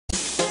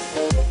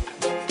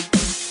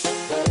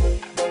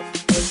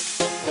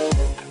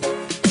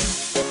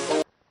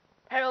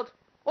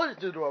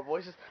do to our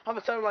voices. I'm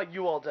gonna sound like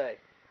you all day.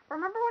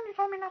 Remember when you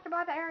told me not to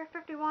buy the Area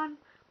 51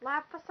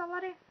 lab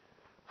facility?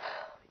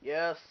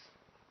 Yes.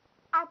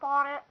 I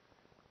bought it.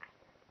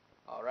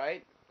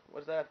 Alright.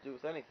 What does that have to do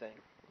with anything?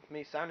 With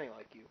me sounding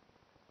like you.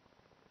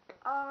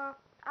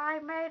 I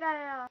made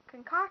a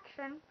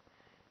concoction,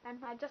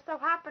 and I just so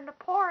happened to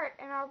pour it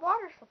in our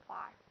water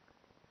supply.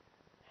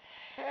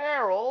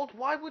 Harold,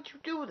 why would you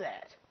do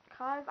that?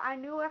 Because I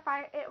knew if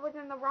it was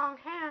in the wrong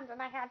hands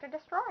and I had to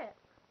destroy it.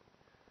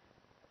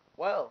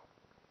 Well,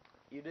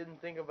 you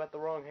didn't think about the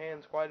wrong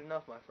hands quite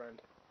enough, my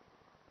friend.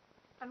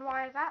 And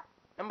why is that?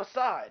 And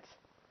besides,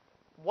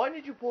 why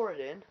did you pour it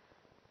in?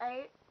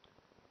 8.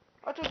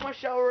 I took my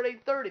shower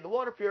at 8:30. The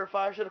water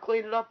purifier should have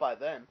cleaned it up by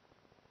then.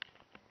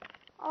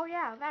 Oh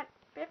yeah, that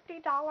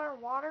 $50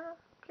 water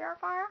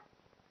purifier?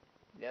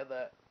 Yeah,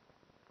 that.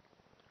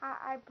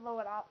 I blew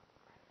it up.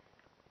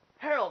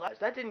 Harold,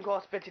 that didn't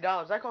cost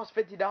 $50. That cost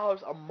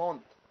 $50 a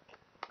month.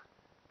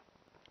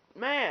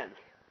 Man,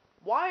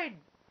 why...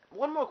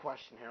 One more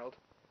question, Harold.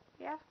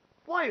 Yes?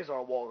 Why is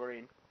our wall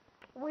green?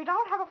 We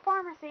don't have a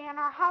pharmacy in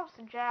our house,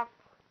 Jeff.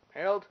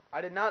 Harold,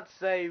 I did not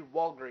say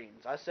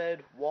Walgreens. I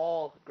said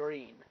wall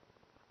green.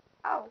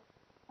 Oh.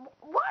 Why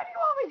do you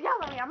always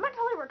yell at me? I'm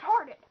mentally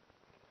retarded.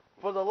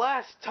 For the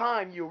last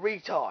time, you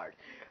retard.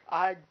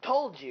 I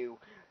told you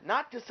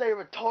not to say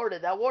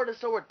retarded. That word is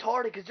so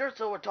retarded because you're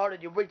so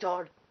retarded, you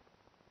retard.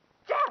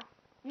 Jeff,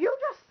 you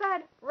just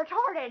said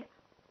retarded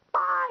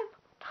 5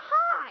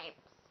 times.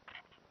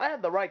 I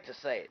had the right to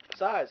say it.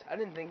 Besides, I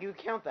didn't think you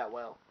could count that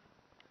well.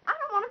 I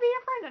don't want to be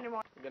your friend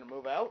anymore. You gonna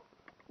move out?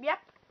 Yep.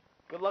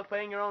 Good luck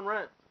paying your own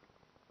rent.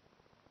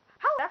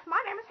 Hello, Jeff.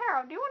 My name is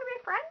Harold. Do you want to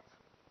be friends?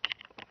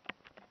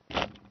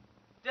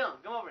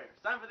 Dylan, come over here.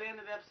 It's time for the end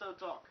of the episode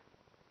talk.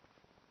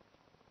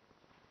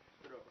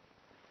 Put it over.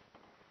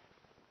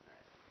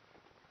 Alright.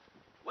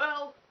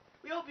 Well,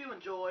 we hope you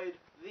enjoyed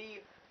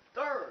the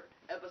 3rd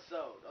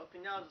episode of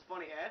Pinatas'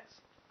 Funny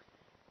Hats.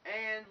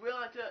 And we'd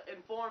like to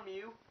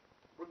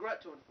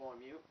regret to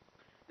inform you,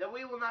 that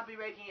we will not be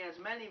making as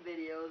many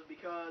videos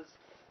because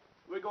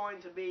we're going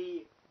to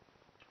be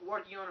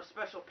working on a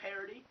special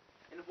parody.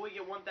 And if we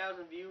get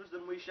 1,000 views,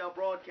 then we shall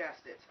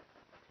broadcast it.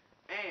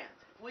 And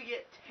if we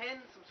get 10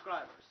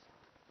 subscribers,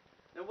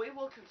 then we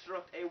will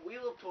construct a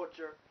Wheel of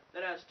Torture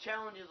that has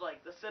challenges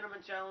like the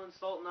Cinnamon Challenge,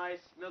 Salt and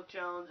Ice, Milk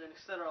Challenge, and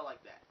etc. like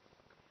that.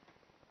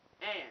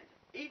 And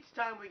each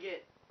time we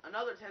get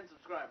another 10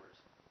 subscribers,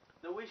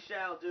 then we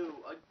shall do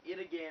it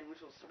again. We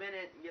shall spin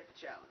it and get the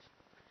challenge.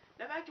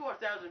 Now back to our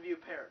 1,000 view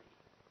parody.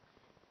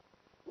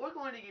 We're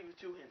going to give you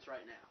 2 hints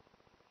right now.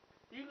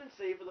 You can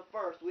see for the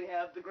first we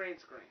have the green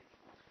screen.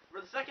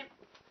 For the second,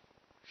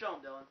 show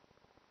them, Dylan.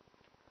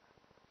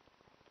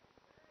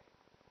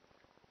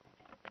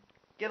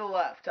 Get a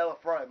laugh, tell a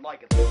friend,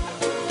 like it.